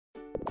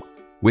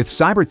With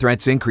cyber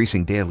threats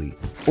increasing daily,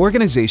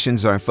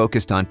 organizations are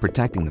focused on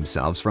protecting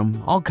themselves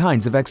from all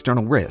kinds of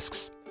external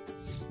risks.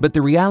 But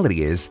the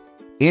reality is,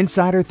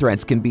 insider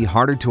threats can be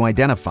harder to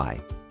identify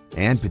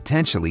and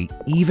potentially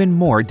even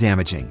more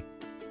damaging.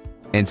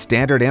 And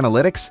standard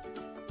analytics?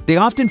 They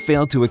often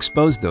fail to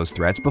expose those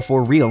threats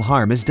before real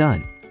harm is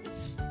done.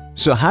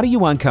 So how do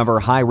you uncover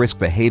high-risk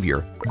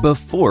behavior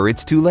before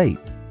it's too late?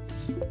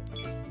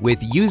 With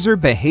User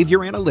Behavior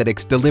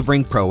Analytics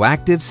delivering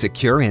proactive,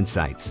 secure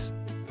insights.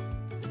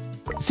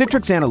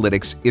 Citrix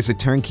Analytics is a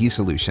turnkey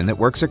solution that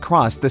works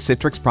across the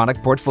Citrix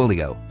product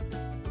portfolio.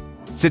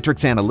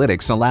 Citrix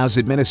Analytics allows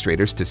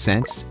administrators to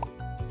sense,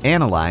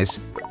 analyze,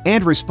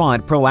 and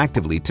respond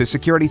proactively to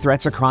security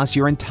threats across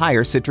your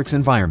entire Citrix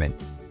environment.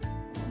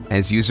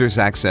 As users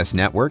access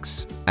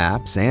networks,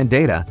 apps, and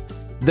data,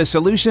 the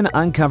solution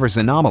uncovers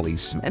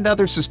anomalies and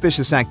other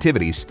suspicious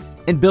activities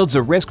and builds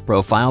a risk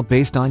profile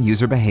based on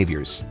user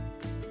behaviors.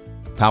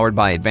 Powered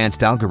by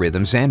advanced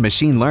algorithms and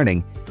machine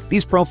learning,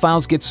 these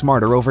profiles get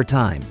smarter over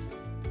time,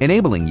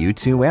 enabling you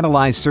to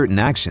analyze certain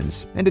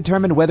actions and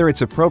determine whether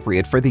it's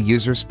appropriate for the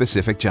user's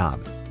specific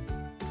job.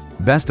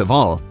 Best of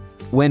all,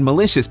 when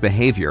malicious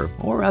behavior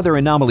or other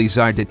anomalies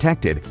are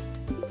detected,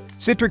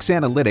 Citrix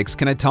Analytics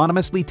can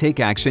autonomously take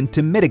action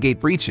to mitigate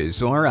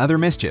breaches or other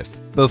mischief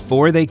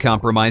before they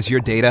compromise your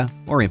data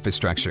or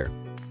infrastructure.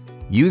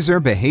 User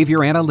Behavior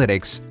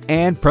Analytics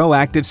and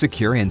Proactive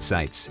Secure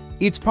Insights.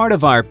 It's part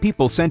of our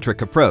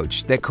people-centric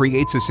approach that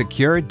creates a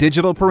secure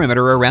digital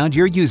perimeter around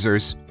your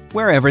users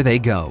wherever they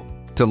go.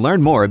 To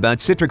learn more about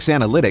Citrix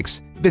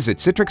Analytics, visit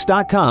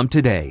citrix.com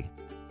today.